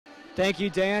Thank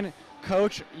you, Dan.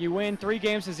 Coach, you win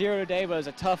 3-0 today, but it was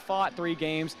a tough-fought 3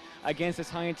 games against this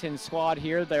Huntington squad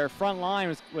here. Their front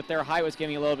line with their height was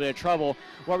giving you a little bit of trouble.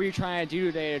 What were you trying to do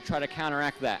today to try to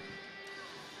counteract that?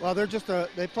 Well,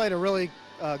 they played a really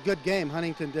good game,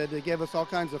 Huntington did. They gave us all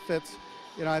kinds of fits.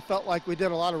 You know, I felt like we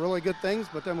did a lot of really good things,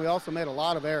 but then we also made a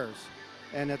lot of errors.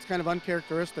 And it's kind of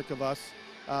uncharacteristic of us.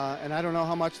 And I don't know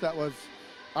how much that was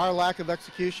our lack of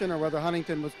execution or whether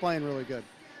Huntington was playing really good,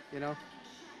 you know.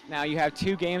 Now you have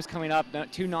 2 games coming up,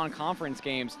 2 non-conference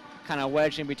games, kind of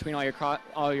wedged in between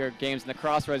all your games in the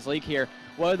Crossroads League here.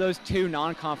 What do those 2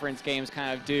 non-conference games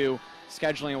kind of do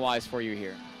scheduling-wise for you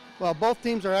here? Well, both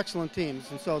teams are excellent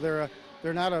teams, and so they're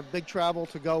not a big travel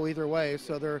to go either way.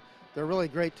 So they're really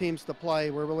great teams to play.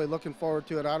 We're really looking forward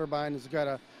to it. Otterbein has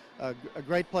got a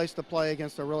great place to play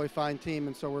against a really fine team,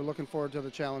 and so we're looking forward to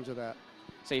the challenge of that.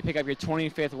 So you pick up your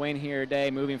 25th win here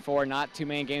today, moving forward. Not too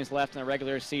many games left in the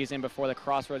regular season before the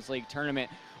Crossroads League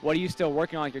tournament. What are you still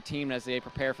working on with your team as they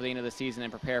prepare for the end of the season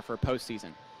and prepare for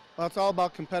postseason? Well, it's all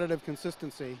about competitive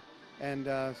consistency. And,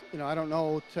 you know, I don't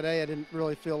know, today I didn't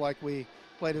really feel like we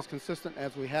played as consistent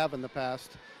as we have in the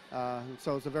past.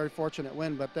 So it's a very fortunate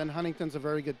win. But then Huntington's a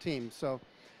very good team. So,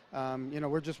 you know,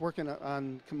 we're just working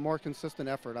on more consistent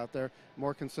effort out there,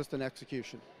 more consistent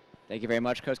execution. Thank you very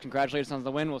much, Coach. Congratulations on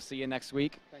the win. We'll see you next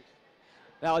week. Thanks.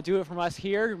 That'll do it from us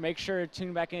here. Make sure to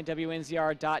tune back in at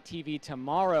WNZR.TV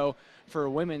tomorrow for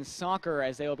women's soccer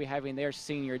as they will be having their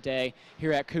senior day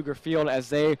here at Cougar Field as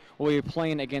they will be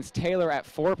playing against Taylor at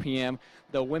 4 p.m.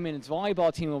 The women's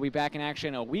volleyball team will be back in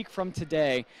action a week from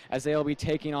today as they will be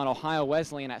taking on Ohio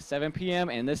Wesleyan at 7 p.m.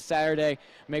 And this Saturday,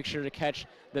 make sure to catch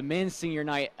the men's senior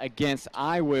night against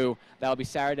IWU. That will be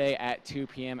Saturday at 2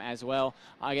 p.m. as well.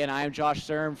 Again, I am Josh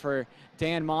Sturm for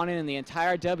Dan Monin and the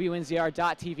entire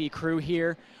WNZR.TV crew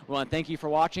here. We want to thank you for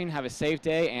watching. Have a safe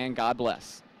day, and God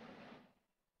bless.